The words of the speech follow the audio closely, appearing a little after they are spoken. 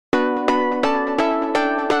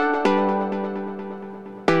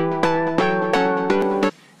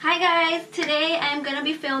guys, today I'm gonna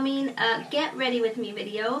be filming a get ready with me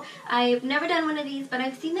video. I've never done one of these, but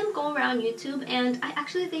I've seen them go around YouTube and I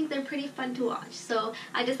actually think they're pretty fun to watch. So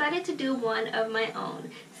I decided to do one of my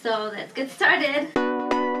own. So let's get started.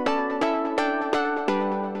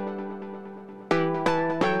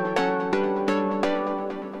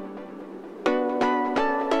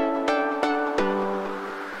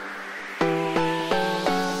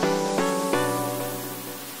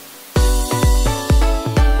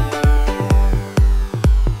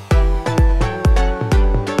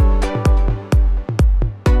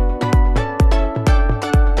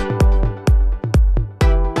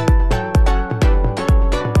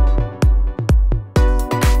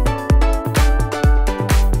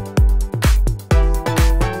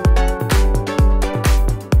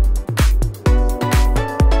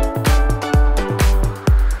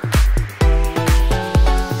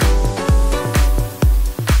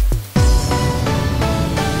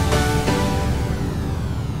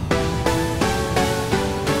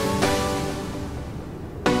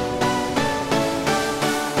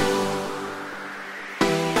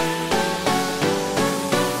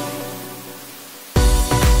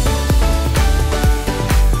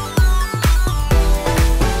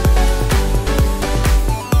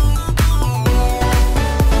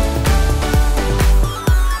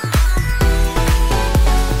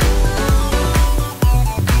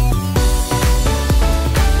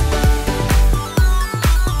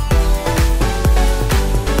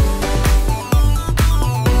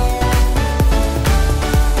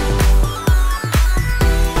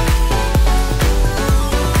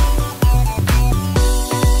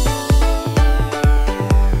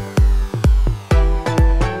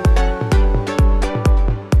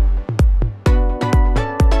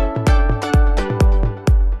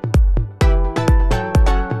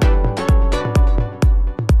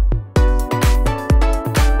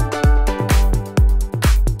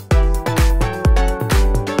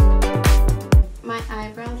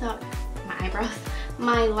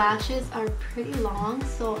 My lashes are pretty long,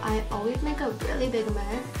 so I always make a really big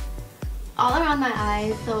mess all around my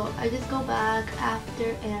eyes. So I just go back after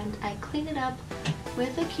and I clean it up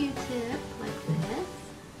with a Q-tip like this.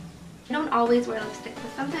 I don't always wear lipstick,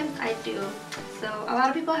 but sometimes I do. So a lot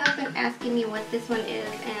of people have been asking me what this one is,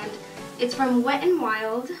 and it's from Wet n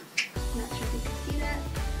Wild. I'm not sure if you can see that.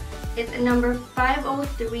 It's number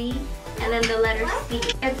 503. And then the letter C.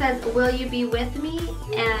 It says, "Will you be with me?"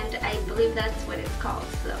 And I believe that's what it's called,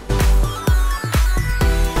 so.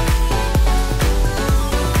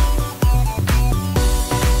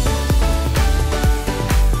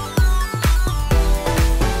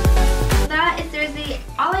 That is seriously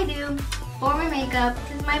all I do for my makeup.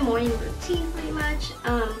 This is my morning routine pretty much.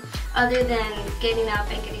 Other than getting up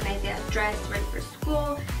and getting Isaiah dressed, ready for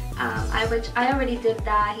school. I already did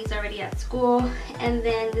that. He's already at school, and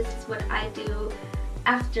then this is what I do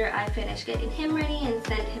after I finish getting him ready and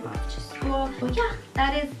send him off to school. So yeah,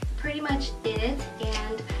 that is pretty much it.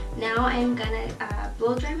 And now I'm gonna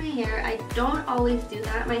blow dry my hair. I don't always do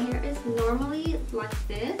that. My hair is normally like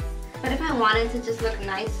this, but if I wanted to just look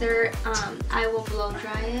nicer, I will blow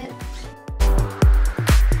dry it.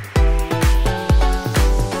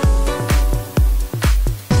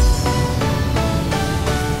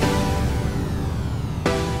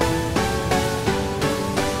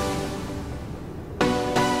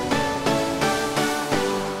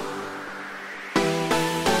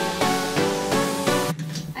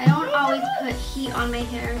 Heat on my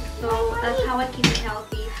hair, so that's how I keep it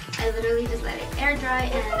healthy. I literally just let it air dry,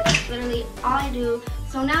 and that's literally all I do.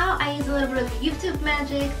 So now I use a little bit of YouTube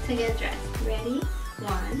magic to get dressed. Ready?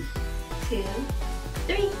 1, 2,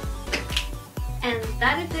 3. And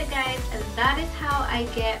that is it, guys, and that is how I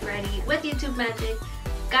get ready with YouTube magic.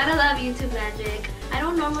 Gotta love YouTube magic. I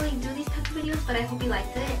don't normally do these types of videos, but I hope you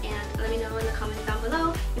liked it, and let me know in the comments down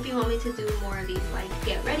below if you want me to do more of these like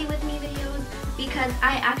get ready with me videos, because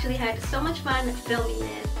I actually had so much fun filming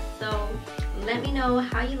this. So let me know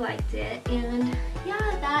how you liked it, and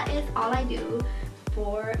yeah, that is all I do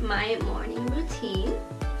for my morning routine.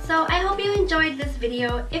 So I hope you enjoyed this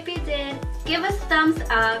video. If you did, give us a thumbs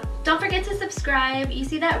up. Don't forget to subscribe. You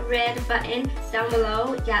see that red button down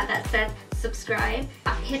below? Yeah, that says subscribe.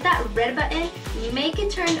 Hit that red button, make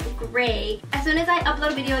it turn gray. As soon as I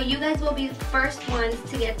upload a video, you guys will be the first ones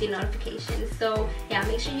to get the notifications. So yeah,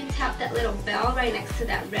 make sure you tap that little bell right next to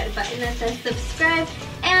that red button that says subscribe,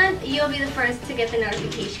 and you'll be the first to get the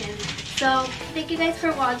notifications. So thank you guys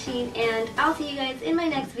for watching, and I'll see you guys in my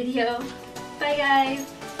next video. Bye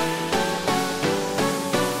guys!